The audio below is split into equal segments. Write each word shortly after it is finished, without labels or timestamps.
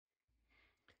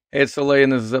Hey, it's TSLA,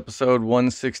 and this is episode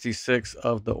 166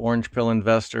 of the Orange Pill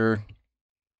Investor.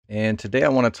 And today I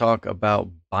want to talk about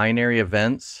binary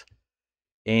events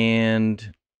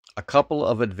and a couple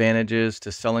of advantages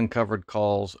to selling covered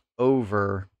calls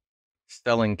over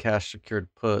selling cash secured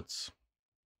puts,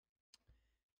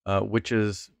 which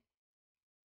is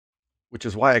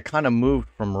why I kind of moved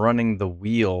from running the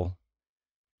wheel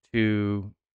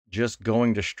to just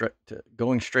going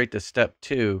straight to step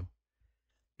two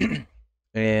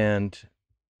and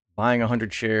buying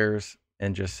 100 shares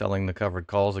and just selling the covered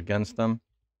calls against them.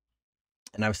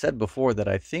 And I've said before that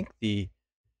I think the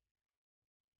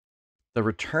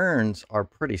returns are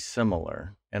pretty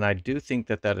similar, and I do think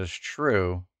that that is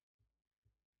true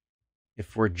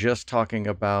if we're just talking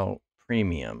about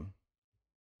premium.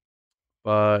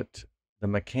 But the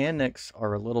mechanics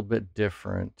are a little bit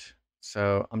different.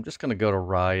 So I'm just going to go to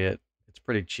Riot. It's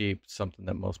pretty cheap, something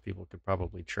that most people could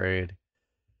probably trade.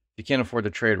 If you can't afford to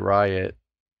trade Riot,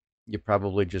 you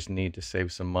probably just need to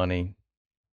save some money.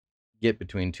 Get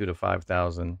between 2 to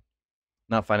 5,000.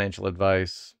 Not financial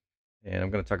advice, and I'm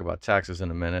going to talk about taxes in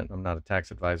a minute. I'm not a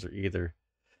tax advisor either,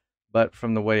 but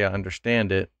from the way I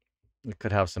understand it, it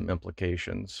could have some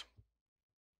implications.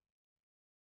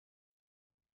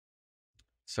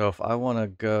 So if I want to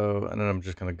go, and then I'm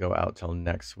just going to go out till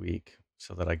next week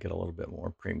so that I get a little bit more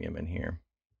premium in here.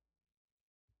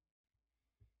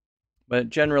 But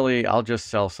generally, I'll just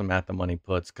sell some at the money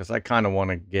puts because I kind of want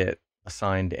to get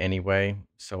assigned anyway.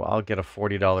 So I'll get a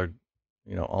 $40,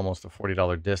 almost a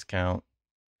 $40 discount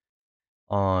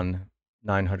on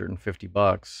 950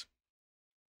 bucks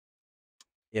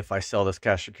if I sell this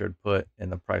cash secured put and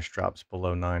the price drops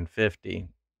below 950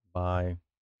 by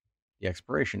the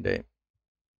expiration date.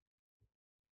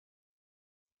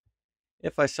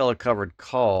 If I sell a covered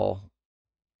call,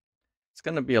 it's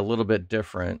going to be a little bit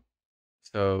different.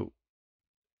 So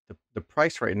the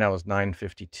price right now is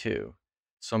 952.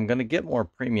 So I'm going to get more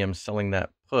premium selling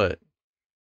that put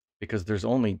because there's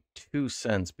only 2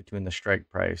 cents between the strike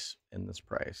price and this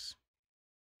price.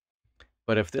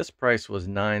 But if this price was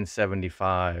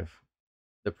 975,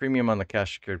 the premium on the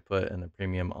cash secured put and the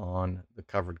premium on the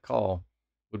covered call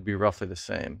would be roughly the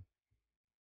same.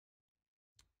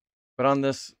 But on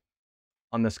this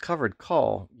covered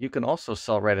call, you can also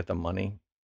sell right at the money.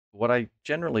 What I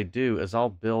generally do is I'll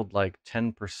build like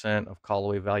 10% of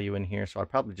callaway value in here. So I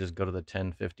probably just go to the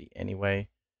 1050 anyway.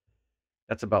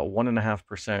 That's about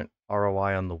 1.5%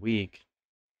 ROI on the week.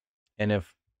 And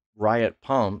if Riot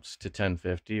pumps to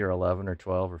 1050 or 11 or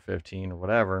 12 or 15 or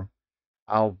whatever,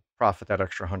 I'll profit that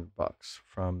extra $100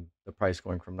 from the price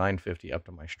going from 950 up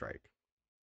to my strike.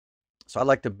 So I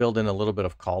like to build in a little bit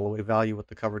of callaway value with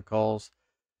the covered calls,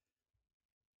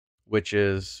 which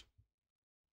is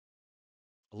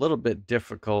a little bit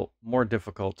more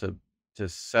difficult to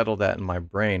settle that in my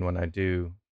brain when I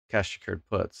do cash secured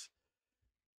puts.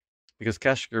 Because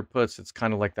cash secured puts, it's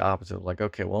kind of like the opposite. Like,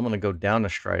 okay, well, I'm going to go down a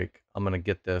strike. I'm going to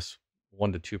get this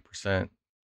 1 to 2%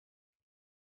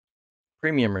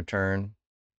 premium return.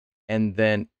 And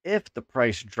then if the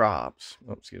price drops,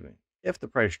 if the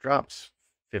price drops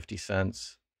 50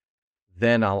 cents,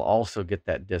 then I'll also get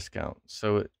that discount.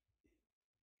 So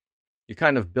you're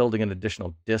kind of building an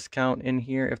additional discount in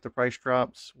here if the price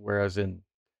drops, whereas in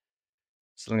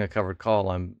selling a covered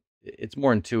call, it's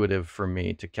more intuitive for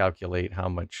me to calculate how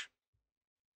much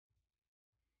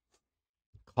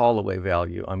call away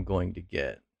value I'm going to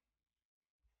get.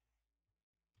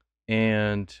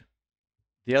 And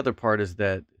the other part is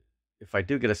that if I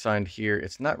do get assigned here,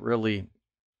 it's not really,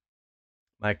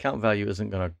 my account value isn't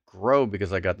going to grow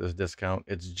because I got this discount.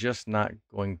 It's just not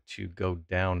going to go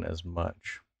down as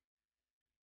much.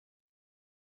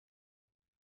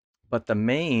 But the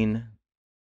main,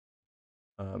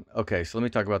 okay, so let me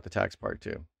talk about the tax part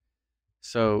too.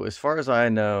 So as far as I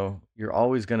know, you're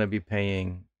always going to be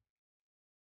paying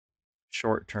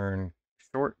short-term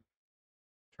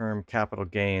capital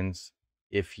gains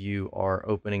if you are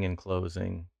opening and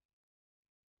closing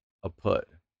a put.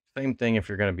 Same thing if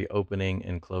you're going to be opening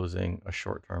and closing a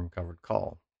short-term covered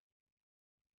call.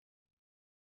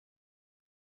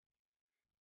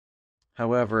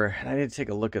 However, and I need to take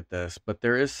a look at this, but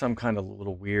there is some kind of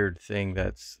little weird thing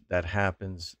that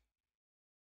happens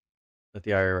that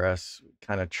the IRS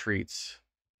kind of treats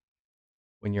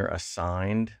when you're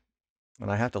assigned, and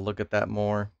I have to look at that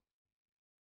more.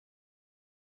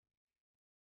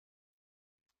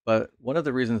 But one of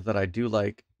the reasons that I do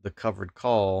like the covered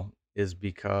call is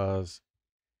because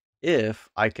if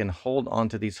I can hold on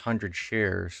to these 100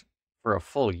 shares for a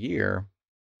full year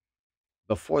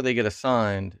before they get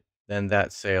assigned, then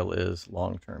that sale is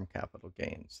long-term capital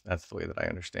gains. That's the way that I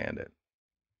understand it.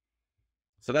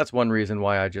 So that's one reason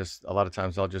why a lot of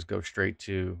times I'll just go straight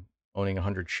to owning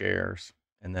 100 shares,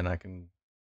 and then I can,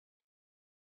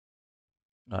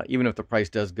 even if the price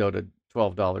does go to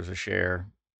 $12 a share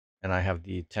and I have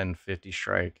the 1050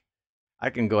 strike,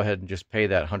 I can go ahead and just pay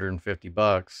that 150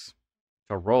 bucks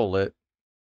to roll it.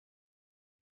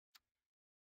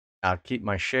 I'll keep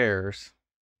my shares,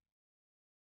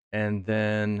 and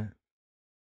then,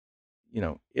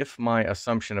 if my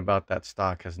assumption about that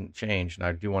stock hasn't changed and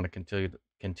I do want to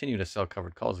continue to sell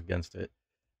covered calls against it,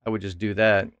 I would just do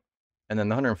that. And then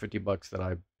the 150 bucks that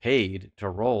I paid to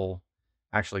roll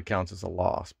actually counts as a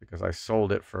loss because I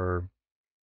sold it for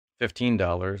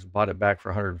 $15, bought it back for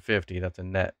 150. That's a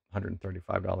net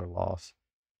 $135 loss.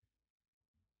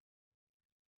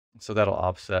 So that'll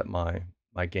offset my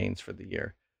gains for the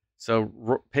year.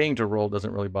 So paying to roll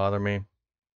doesn't really bother me.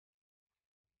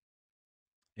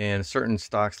 And certain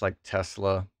stocks like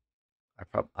Tesla,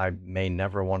 I may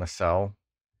never want to sell.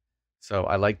 So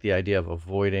I like the idea of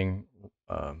avoiding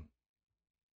um,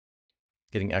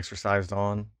 getting exercised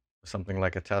on something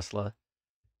like a Tesla.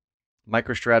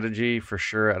 MicroStrategy for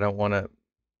sure. I don't want to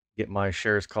get my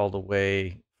shares called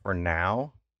away for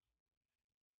now.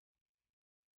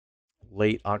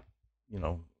 Late, you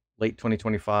know, late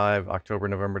 2025, October,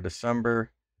 November, December.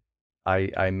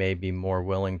 I may be more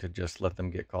willing to just let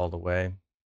them get called away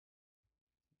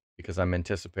because I'm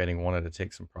anticipating wanting to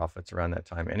take some profits around that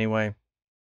time anyway.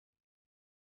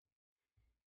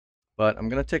 But I'm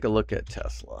going to take a look at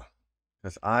Tesla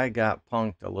because I got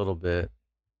punked a little bit.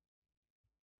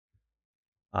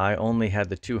 I only had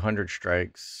the 200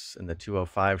 strikes and the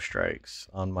 205 strikes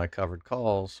on my covered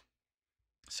calls.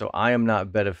 So I am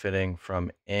not benefiting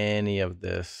from any of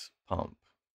this pump.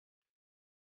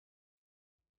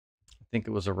 I think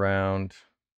it was around,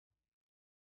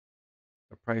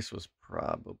 the price was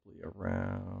probably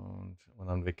around, went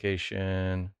on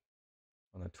vacation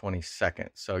on the 22nd.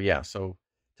 So yeah, so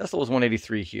Tesla was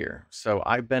 183 here. So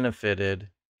I benefited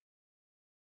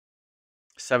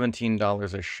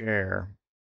 $17 a share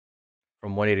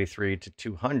from 183 to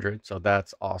 200. So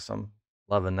that's awesome.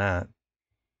 Loving that.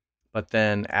 But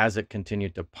then as it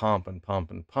continued to pump and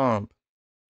pump and pump,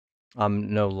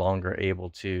 I'm no longer able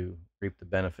to reap the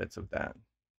benefits of that.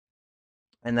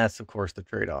 And that's, of course, the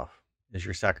trade-off is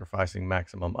you're sacrificing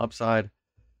maximum upside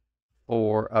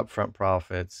for upfront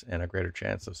profits and a greater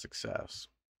chance of success.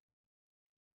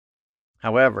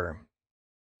 However,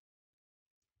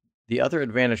 the other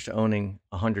advantage to owning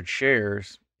 100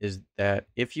 shares is that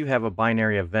if you have a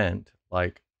binary event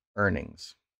like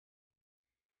earnings,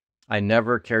 I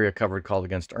never carry a covered call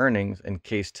against earnings in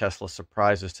case Tesla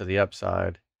surprises to the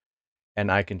upside,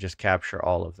 and I can just capture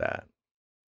all of that.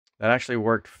 That actually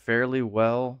worked fairly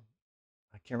well.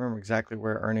 I can't remember exactly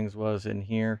where earnings was in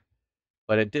here,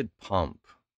 but it did pump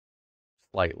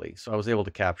slightly. So I was able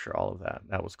to capture all of that.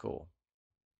 That was cool.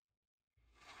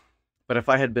 But if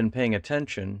I had been paying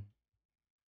attention,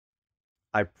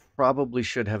 I probably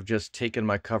should have just taken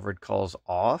my covered calls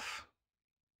off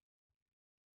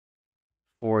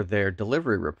for their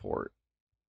delivery report.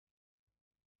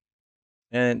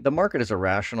 And the market is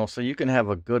irrational, so you can have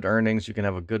a good earnings, you can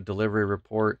have a good delivery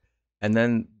report, and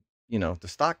then, the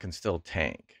stock can still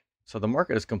tank. So the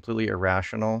market is completely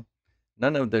irrational.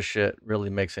 None of this shit really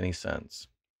makes any sense.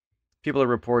 People are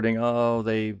reporting, oh,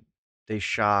 they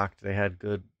shocked, they had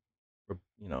good,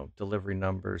 delivery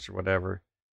numbers or whatever.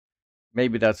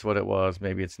 Maybe that's what it was,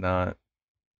 maybe it's not.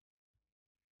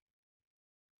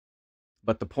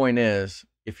 But the point is,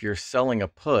 if you're selling a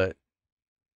put,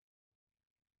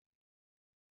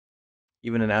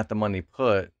 even an at the money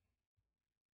put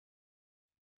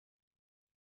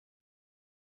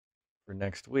for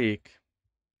next week,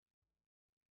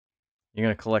 you're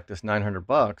going to collect this 900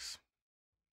 bucks.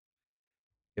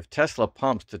 If Tesla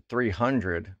pumps to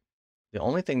 300, the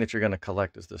only thing that you're going to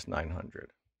collect is this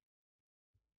 900.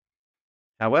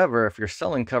 However, if you're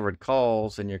selling covered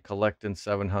calls and you're collecting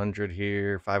 700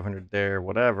 here, 500 there,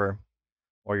 whatever,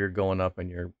 or you're going up and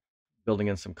you're building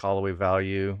in some callaway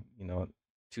value,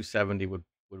 270 would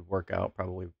work out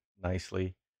probably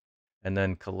nicely, and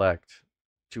then collect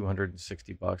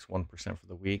 260 bucks, 1% for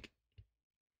the week.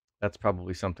 That's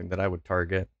probably something that I would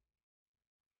target.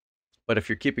 But if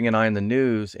you're keeping an eye on the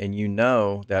news and you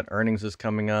know that earnings is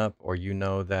coming up, or you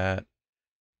know that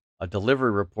a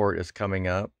delivery report is coming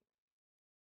up,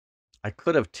 I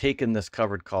could have taken this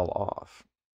covered call off,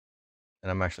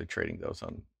 and I'm actually trading those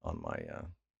on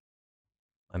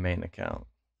my main account.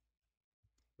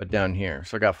 But down here,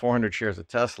 so I got 400 shares of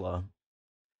Tesla,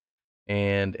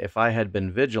 and if I had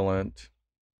been vigilant,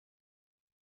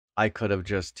 I could have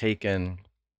just taken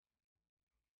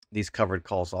these covered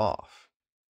calls off.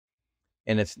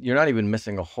 And you're not even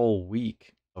missing a whole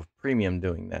week of premium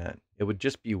doing that. It would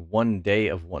just be 1 day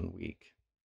of 1 week.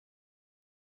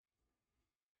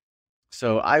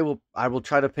 So I will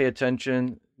try to pay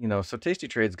attention. So Tasty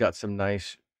Trade's got some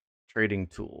nice trading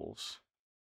tools.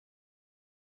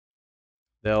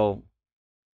 They'll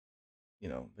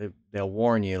they'll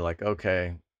warn you like,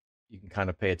 okay, you can kind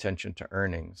of pay attention to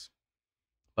earnings.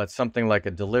 But something like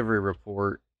a delivery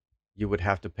report, you would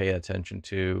have to pay attention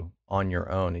to on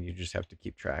your own, and you just have to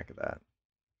keep track of that.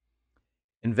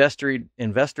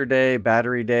 Investor day,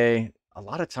 battery day, a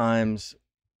lot of times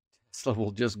Tesla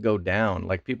will just go down.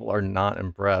 Like, people are not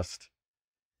impressed.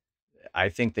 I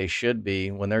think they should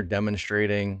be when they're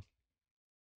demonstrating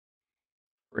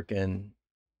freaking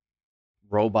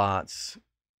robots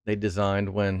they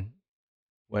designed when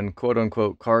quote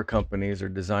unquote car companies are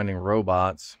designing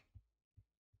robots.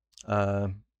 Uh,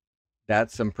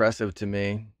 that's impressive to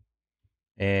me.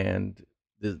 And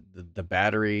the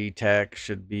battery tech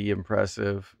should be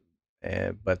impressive.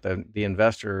 But the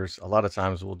investors a lot of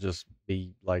times will just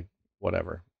be like,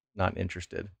 whatever, not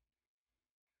interested.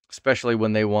 Especially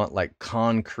when they want like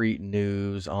concrete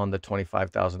news on the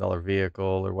 $25,000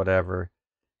 vehicle or whatever,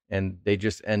 and they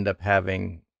just end up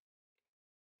having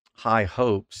high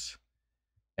hopes,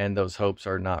 and those hopes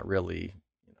are not really,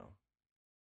 you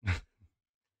know,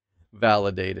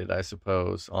 validated, I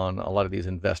suppose, on a lot of these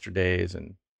investor days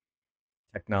and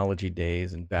technology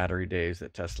days and battery days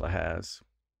that Tesla has.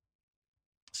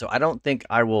 So I don't think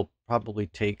I will probably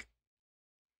take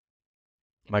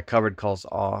my covered calls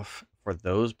off for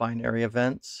those binary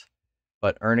events,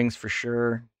 but earnings for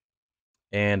sure.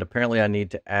 And apparently I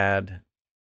need to add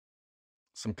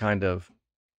some kind of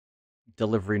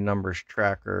delivery numbers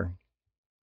tracker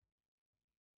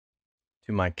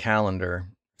to my calendar,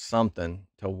 something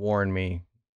to warn me,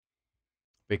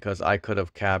 because I could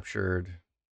have captured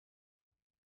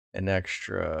an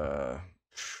extra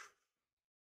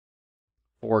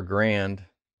 4 grand,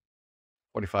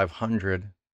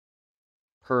 4,500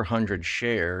 per 100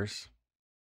 shares.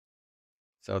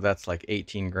 So that's like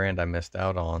 18 grand I missed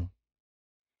out on.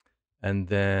 And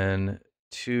then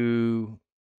 2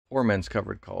 poor men's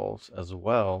covered calls as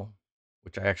well,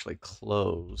 which I actually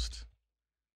closed.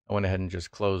 I went ahead and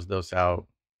just closed those out.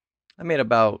 I made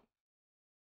about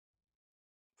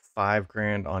 5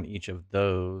 grand on each of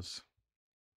those.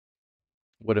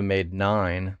 Would have made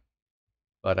 9,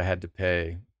 but I had to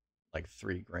pay like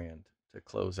 3 grand to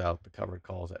close out the covered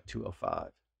calls at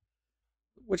 205,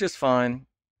 which is fine.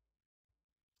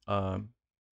 Um,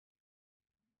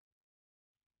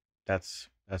 that's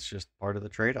just part of the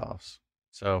trade-offs.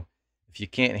 So if you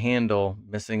can't handle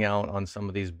missing out on some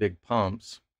of these big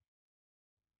pumps,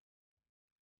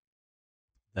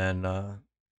 then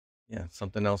yeah,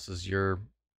 something else is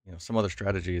some other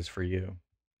strategy is for you.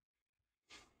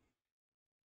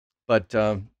 But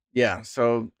yeah,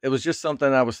 so it was just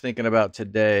something I was thinking about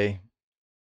today,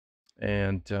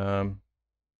 and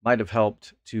might have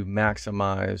helped to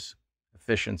maximize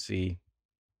efficiency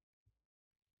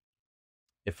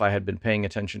if I had been paying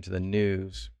attention to the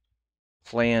news,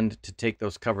 planned to take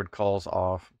those covered calls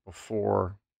off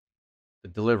before the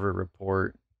delivery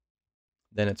report.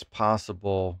 Then it's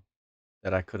possible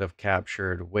that I could have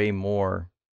captured way more.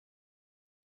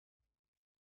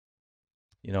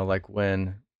 Like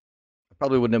when I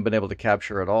probably wouldn't have been able to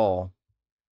capture it all,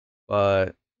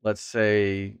 but let's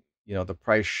say, the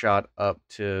price shot up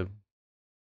to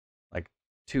like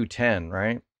 210,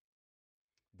 right?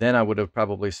 Then I would have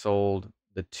probably sold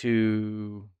the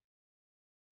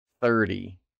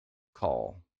 230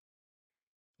 call.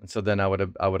 And so then I would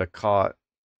have caught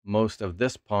most of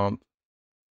this pump,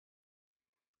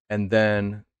 and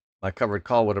then my covered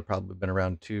call would have probably been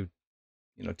around 10%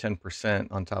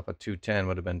 on top of 210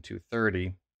 would have been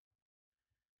 230,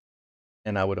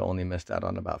 and I would have only missed out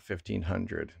on about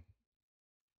 1,500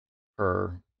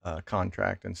 per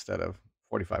contract instead of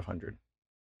 4,500.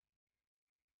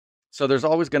 So there's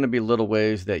always going to be little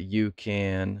ways that you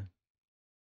can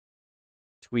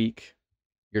tweak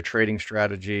your trading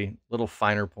strategy, little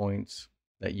finer points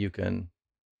that you can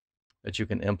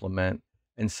implement.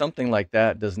 And something like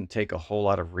that doesn't take a whole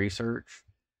lot of research.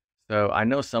 So I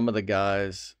know some of the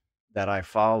guys that I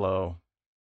follow,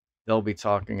 they'll be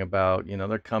talking about,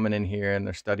 they're coming in here and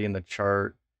they're studying the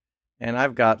chart. And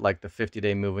I've got like the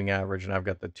 50-day moving average and I've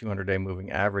got the 200-day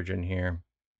moving average in here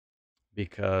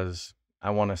because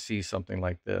I want to see something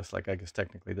like this. Like, I guess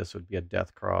technically this would be a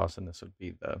death cross and this would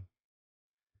be the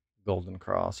golden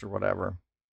cross or whatever.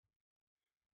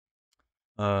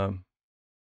 Um,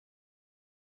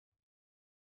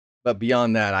 but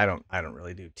beyond that, I don't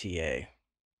really do TA.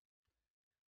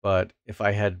 But if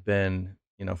I had been,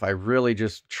 If I really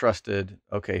just trusted,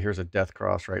 okay, here's a death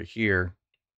cross right here,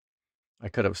 I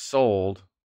could have sold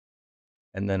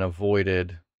and then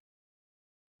avoided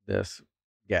this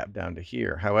gap down to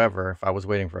here. However, if I was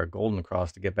waiting for a golden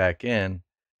cross to get back in,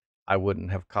 I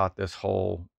wouldn't have caught this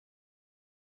whole,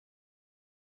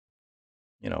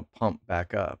 pump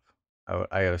back up.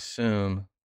 I assume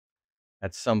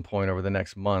at some point over the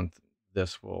next month,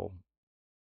 this will,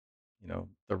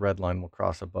 the red line will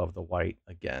cross above the white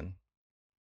again.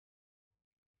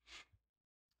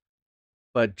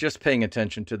 But just paying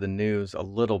attention to the news a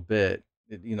little bit,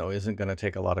 isn't going to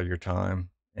take a lot of your time.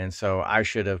 And so I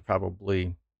should have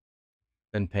probably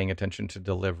been paying attention to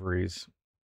deliveries.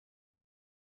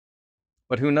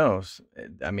 But who knows?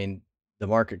 I mean, the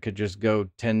market could just go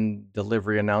 10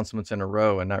 delivery announcements in a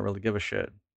row and not really give a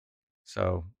shit.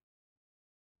 So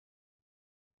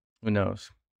who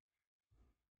knows?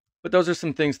 But those are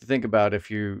some things to think about if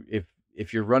you're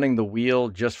running the wheel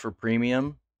just for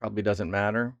premium, probably doesn't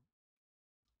matter.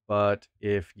 But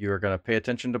if you're going to pay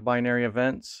attention to binary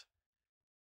events,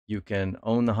 you can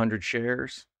own the 100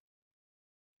 shares,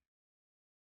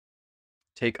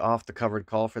 take off the covered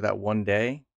call for that one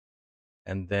day,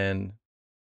 and then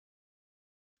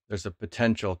there's a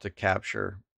potential to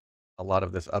capture a lot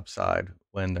of this upside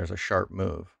when there's a sharp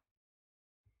move.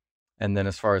 And then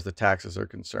as far as the taxes are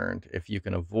concerned, if you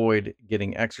can avoid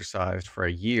getting exercised for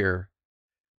a year,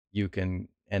 you can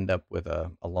end up with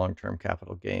a long-term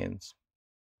capital gains.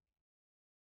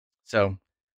 So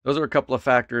those are a couple of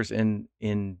factors in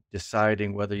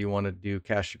deciding whether you want to do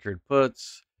cash secured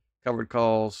puts, covered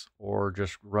calls, or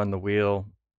just run the wheel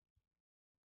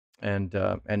and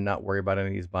not worry about any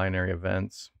of these binary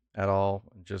events at all.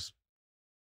 Just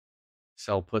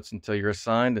sell puts until you're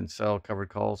assigned and sell covered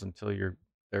calls until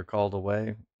they're called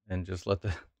away, and just let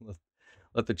the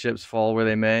let the chips fall where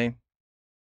they may.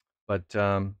 But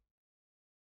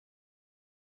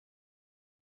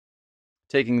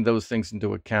taking those things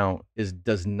into account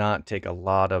does not take a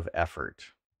lot of effort.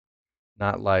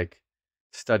 Not like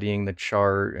studying the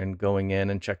chart and going in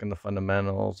and checking the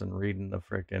fundamentals and reading the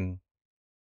frickin'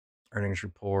 earnings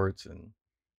reports and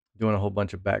doing a whole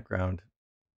bunch of background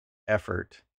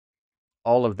effort.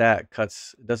 All of that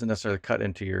doesn't necessarily cut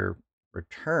into your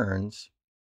returns,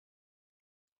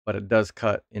 but it does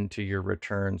cut into your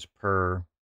returns per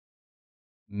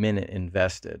minute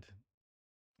invested.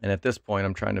 And at this point,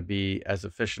 I'm trying to be as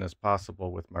efficient as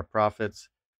possible with my profits,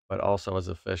 but also as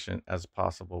efficient as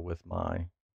possible with my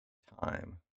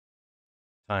time.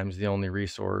 Time's the only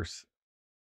resource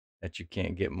that you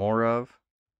can't get more of.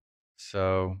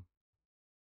 So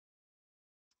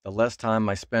the less time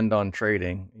I spend on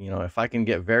trading, if I can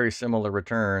get very similar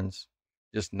returns,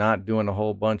 just not doing a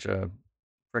whole bunch of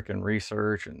freaking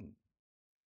research and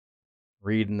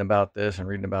reading about this and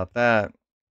reading about that,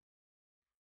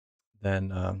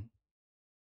 then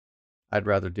I'd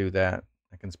rather do that.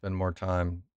 I can spend more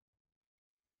time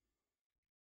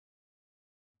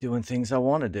doing things I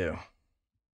want to do.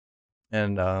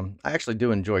 And I actually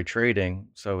do enjoy trading,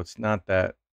 so it's not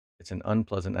that it's an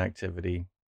unpleasant activity,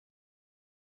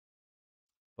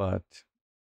 but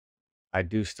I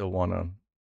do still want to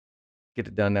get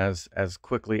it done as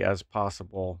quickly as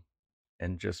possible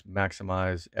and just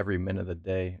maximize every minute of the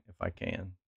day if I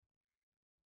can.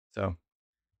 So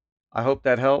I hope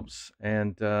that helps,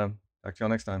 and talk to y'all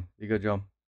next time. Be good, y'all.